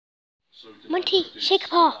Monty, shake a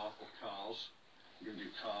paw.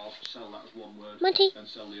 Monty,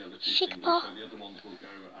 shake a paw. The other ones will go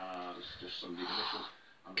as just some of the initials,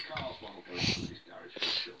 and the cars one will go into this garage for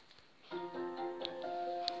sure.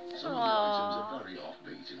 Some of the items are very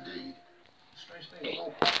offbeat indeed.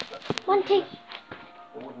 Monty,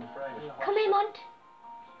 come here, Mont.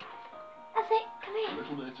 That's it, come here. A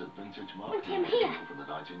little bit of vintage Monty, I'm here. from the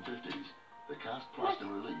 1950s. The cast plaster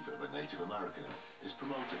relief of a Native American is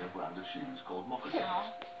promoting a brand of shoes called moccasins.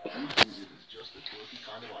 Who sees it as just a quirky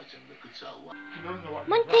kind of item that could sell well?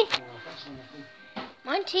 Monty,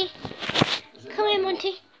 Monty, come here,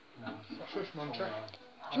 Monty.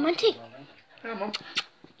 Hey, Monty. Here, Mum.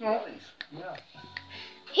 No.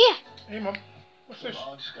 Here. Hey, Mum. What's this?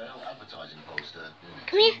 Large-scale advertising poster.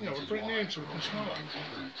 Come here. No, we're putting it in so we can smell it.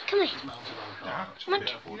 Come here. Yeah,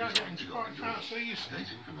 Monty. you're not getting too far, I can't see you.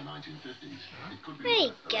 Dating from the 1950s. It could be There you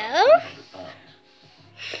worth go.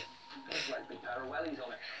 around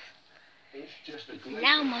 £100.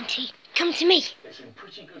 Now, Monty, come to me.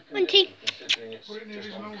 Monty. Put it near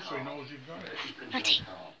his nose so he knows you've got it. Monty,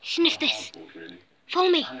 sniff this. Follow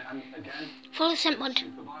me. Follow the scent, Mont.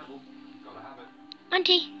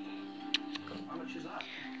 Monty.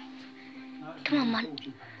 Come on, Mont.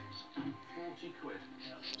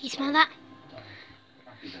 You smell that?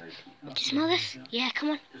 Do you smell this? Yeah,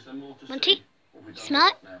 come on. Monty, smell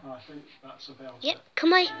it? Yep,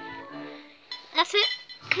 come on. That's it.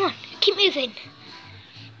 Come on, keep moving.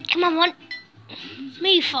 Come on, Mont.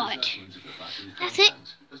 Move for it. That's it.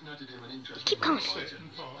 Keep going.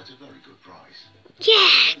 Yeah,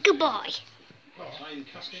 good boy.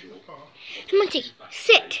 Monty,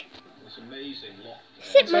 sit.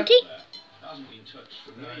 Sit, Monty.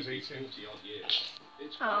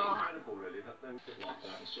 Oh.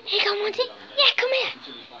 Here you go, Monty. Yeah, come here.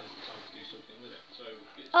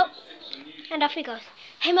 Oh, and off he goes.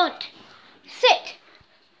 Hey, Mont. Sit.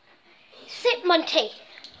 Sit, Monty.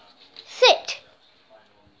 Sit.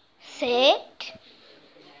 Sit.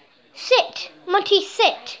 Sit. Monty,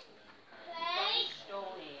 sit.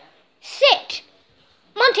 Sit.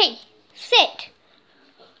 Monty, sit.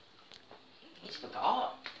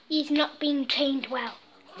 He's not being trained well.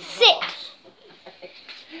 Sit.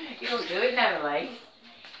 You don't do it now, like.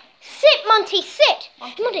 Sit, Monty, sit.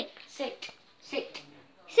 Monty. Sit. Sit.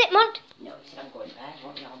 Sit, Mont. No, he said I'm going to bed.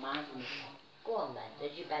 What your man? Go on then.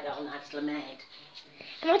 There's your bed all nicely made.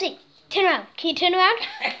 Monty, turn around. Can you turn around?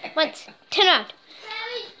 Once. Turn around.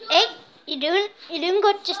 Hey, you're doing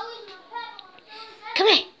good. Just come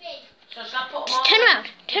here. So shall I put them Just all turn around.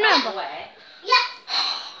 Turn around. away?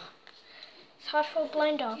 It's hard for a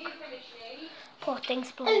blind dog. Poor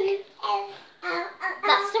thing's blind.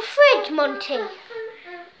 That's the fridge, Monty.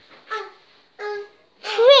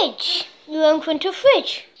 Fridge. You're in front of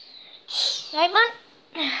fridge. Right,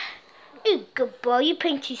 man? You good boy. You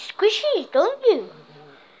paint your squishies, don't you?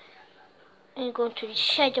 And you're going to the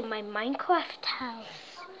shed of my Minecraft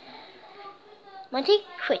house. Monty,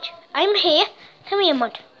 fridge. I'm here. Come here,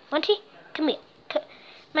 Monty. Monty, come here.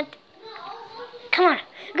 Monty. Come on.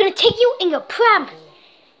 I'm going to take you in your pram.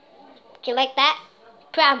 Do you like that?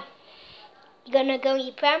 Pram. You gonna go in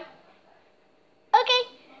your pram? Okay.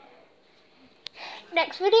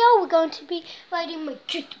 Next video, we're going to be riding my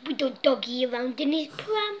cute little doggy around in his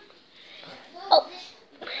pram. Oh.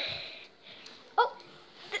 Oh.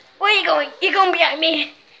 Where are you going? You're going behind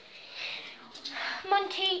me.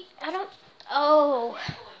 Monty, I don't... Oh.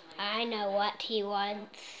 I know what he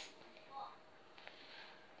wants.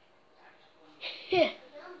 Here.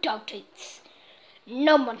 Dog treats.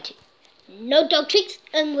 No, Monty. No dog treats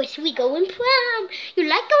unless we go in pram. You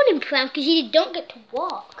like going in pram because you don't get to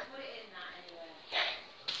walk.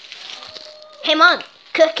 Hey, Mom.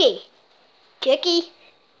 Cookie. Cookie.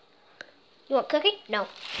 You want cookie? No.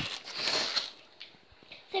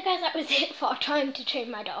 So, guys, that was it for trying to train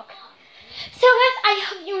my dog. So, guys, I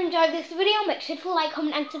hope you enjoyed this video. Make sure to like,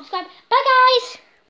 comment, and subscribe. Bye, guys.